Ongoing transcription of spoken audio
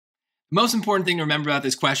The most important thing to remember about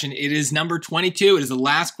this question, it is number 22. It is the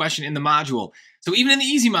last question in the module. So even in the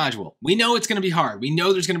easy module, we know it's going to be hard. We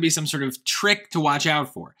know there's going to be some sort of trick to watch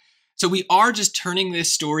out for. So we are just turning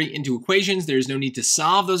this story into equations. There's no need to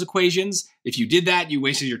solve those equations. If you did that, you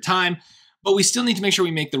wasted your time. But we still need to make sure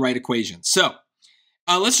we make the right equations. So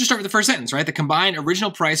let's just start with the first sentence, right? The combined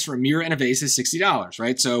original price for a mirror and a vase is $60,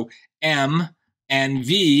 right? So M and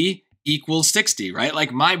V equals 60, right?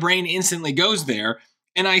 Like my brain instantly goes there.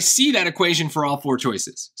 And I see that equation for all four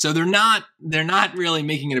choices. So they're not really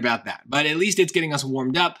making it about that, but at least it's getting us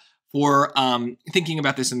warmed up for thinking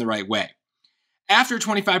about this in the right way. After a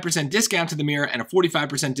 25% discount to the mirror and a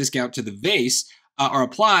 45% discount to the vase are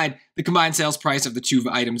applied, the combined sales price of the two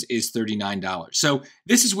items is $39. So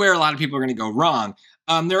this is where a lot of people are going to go wrong.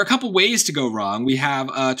 There are a couple ways to go wrong. We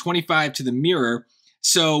have 25 to the mirror.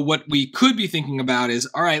 So what we could be thinking about is,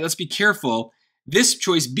 all right, let's be careful. This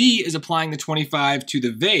choice B is applying the 25 to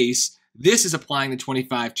the vase. This is applying the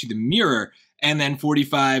 25 to the mirror, and then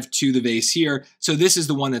 45 to the vase here. So this is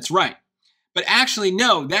the one that's right. But actually,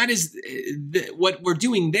 no, that is what we're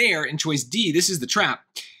doing there in choice D. This is the trap.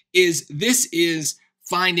 This is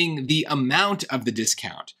finding the amount of the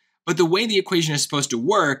discount. But the way the equation is supposed to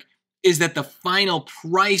work is that the final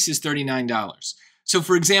price is $39. So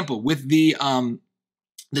for example, with the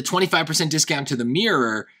 25% discount to the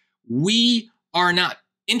mirror, we are not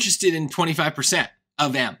interested in 25%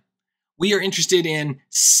 of M. We are interested in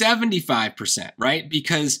 75%, right?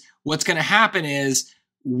 Because what's going to happen is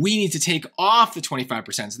we need to take off the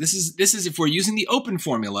 25%. So this is if we're using the open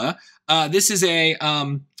formula. This is a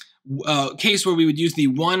case where we would use the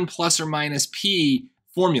 1 plus or minus P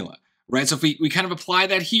formula, right? So if we kind of apply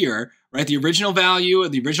that here, right? The original value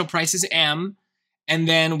of the original price is M. And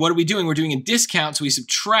then what are we doing? We're doing a discount, so we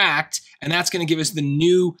subtract, and that's going to give us the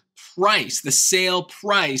new price, the sale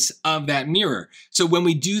price of that mirror. So when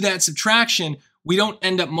we do that subtraction, we don't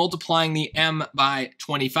end up multiplying the M by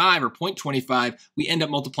 25 or 0.25. We end up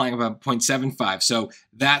multiplying by 0.75. So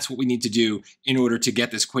that's what we need to do in order to get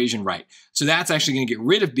this equation right. So that's actually going to get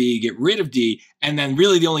rid of B, get rid of D, and then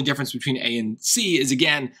really the only difference between A and C is,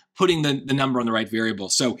 again, putting the number on the right variable.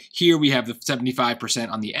 So here we have the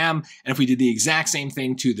 75% on the M, and if we did the exact same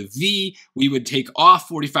thing to the V, we would take off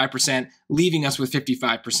 45%, leaving us with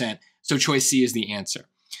 55%. So choice C is the answer.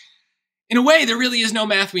 In a way, there really is no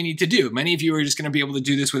math we need to do. Many of you are just going to be able to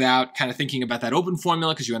do this without kind of thinking about that open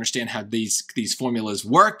formula because you understand how these formulas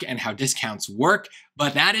work and how discounts work.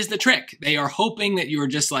 But that is the trick. They are hoping that you are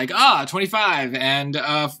just like, 25 and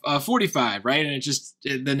 45, right? And it just,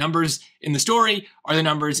 the numbers in the story are the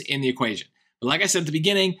numbers in the equation. But like I said at the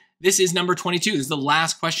beginning, this is number 22. This is the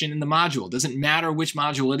last question in the module. It doesn't matter which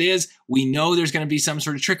module it is. We know there's going to be some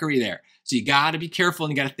sort of trickery there. So you got to be careful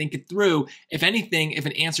and you got to think it through. If anything, if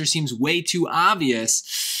an answer seems way too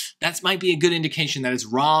obvious, that might be a good indication that it's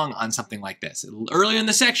wrong on something like this. Earlier in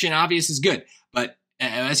the section, obvious is good. But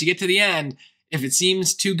as you get to the end, if it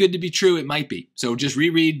seems too good to be true, it might be. So just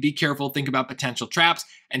reread, be careful, think about potential traps,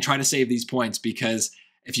 and try to save these points because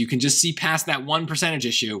if you can just see past that 1%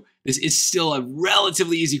 issue, this is still a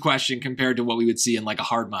relatively easy question compared to what we would see in like a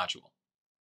hard module.